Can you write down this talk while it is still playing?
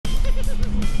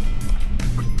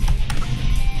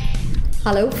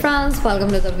Hello friends, welcome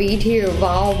to the video.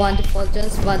 Wow, wonderful,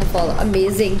 just wonderful,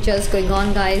 amazing, just going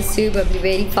on guys, superbly,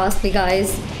 very fastly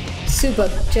guys, super,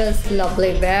 just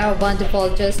lovely, very wonderful,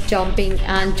 just jumping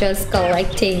and just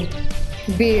collecting,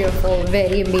 beautiful,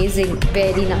 very amazing,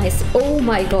 very nice, oh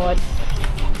my god,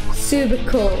 super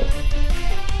cool,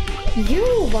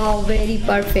 wow, very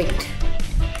perfect.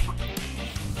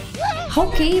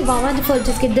 Okay, wow, wonderful,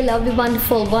 just get the lovely,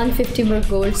 wonderful 150 more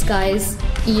golds guys,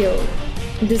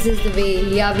 this is the way,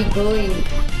 yeah, we going.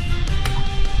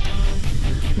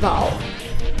 Wow.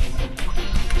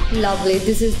 Lovely,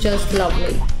 this is just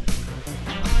lovely.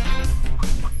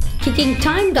 Kicking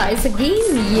time guys again,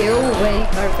 very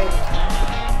perfect.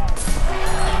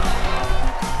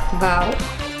 Wow.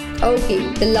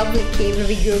 Okay, the lovely cave where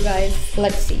we go guys,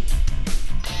 let's see.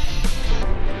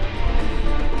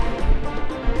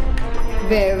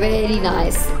 Very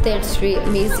nice, that's really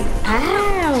amazing.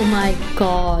 Oh my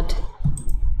god.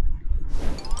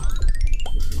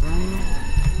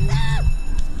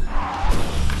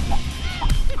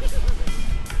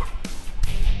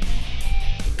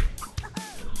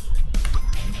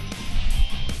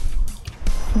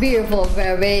 Beautiful,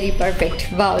 very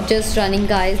perfect. Wow, just running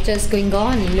guys, just going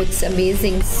on. Looks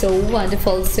amazing, so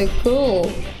wonderful, so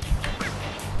cool.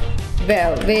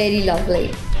 Very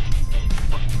lovely.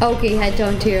 Okay, head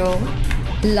down to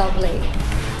you. Lovely.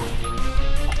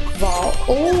 Wow,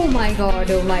 oh my god,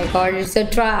 it's a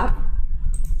trap.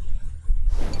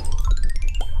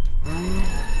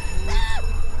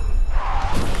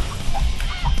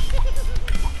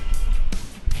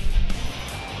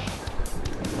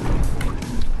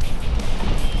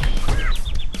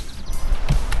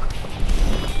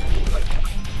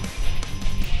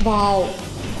 Wow,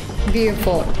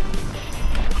 beautiful,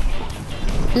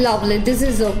 lovely, this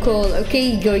is so cool.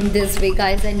 Okay, going this way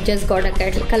guys and just gotta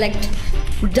collect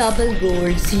double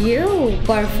golds.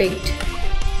 Perfect,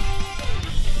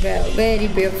 very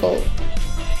beautiful,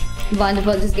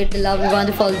 wonderful, just get the lovely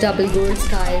wonderful double golds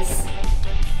guys,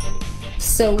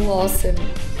 so awesome,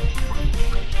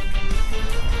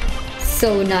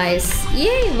 so nice,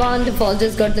 yay, wonderful,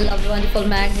 just got the lovely wonderful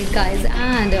magnet guys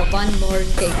and one more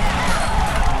kick.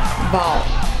 Wow,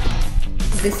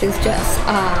 this is just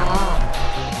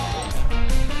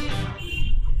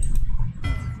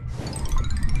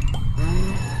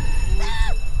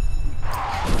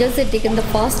Just it taken the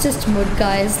fastest mode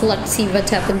guys, let's see what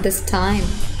happened this time.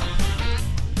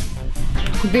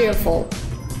 Beautiful,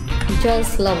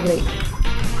 just lovely,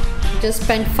 just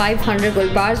spent 500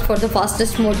 gold bars for the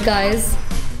fastest mode guys.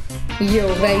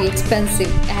 Very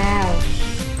expensive,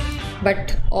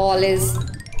 but all is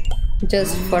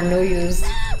just for no use.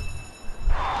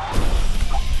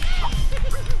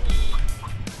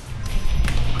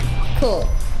 Cool,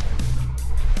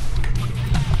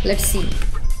 let's see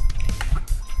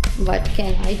what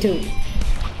can I do.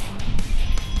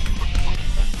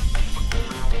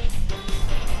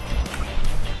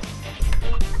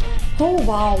 Oh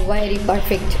wow, very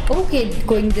perfect. Okay,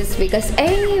 going this way guys.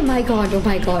 Oh my god,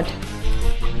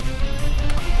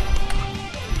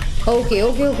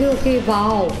 okay,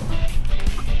 wow,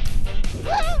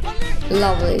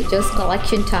 lovely, just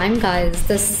collection time guys.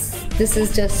 This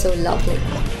is just so lovely,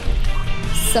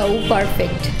 so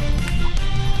perfect.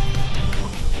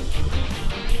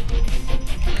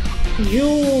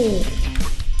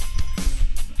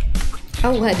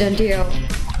 Head on here.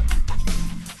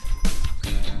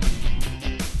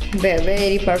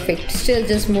 Very perfect, still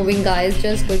just moving guys,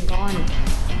 just going on,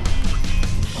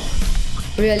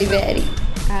 really very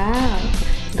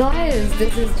guys,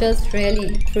 this is just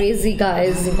really crazy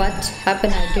guys. What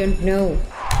happened, I don't know.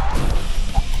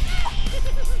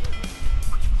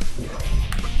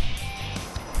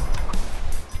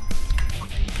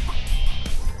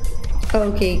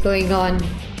 Okay, going on.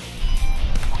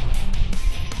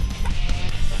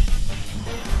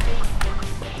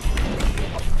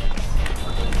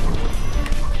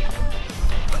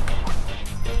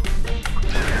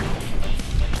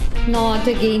 Not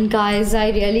again guys, I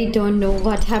really don't know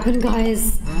what happened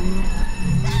guys.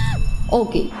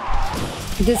 Okay,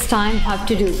 this time have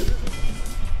to do.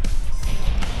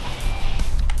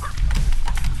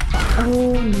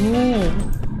 Oh no,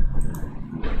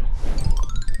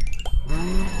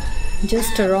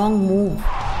 just a wrong move.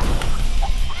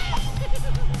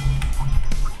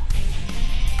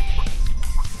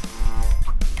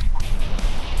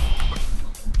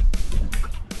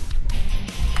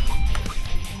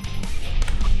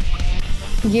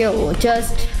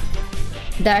 Just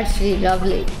that's really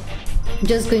lovely,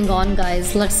 just going on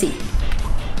guys, let's see.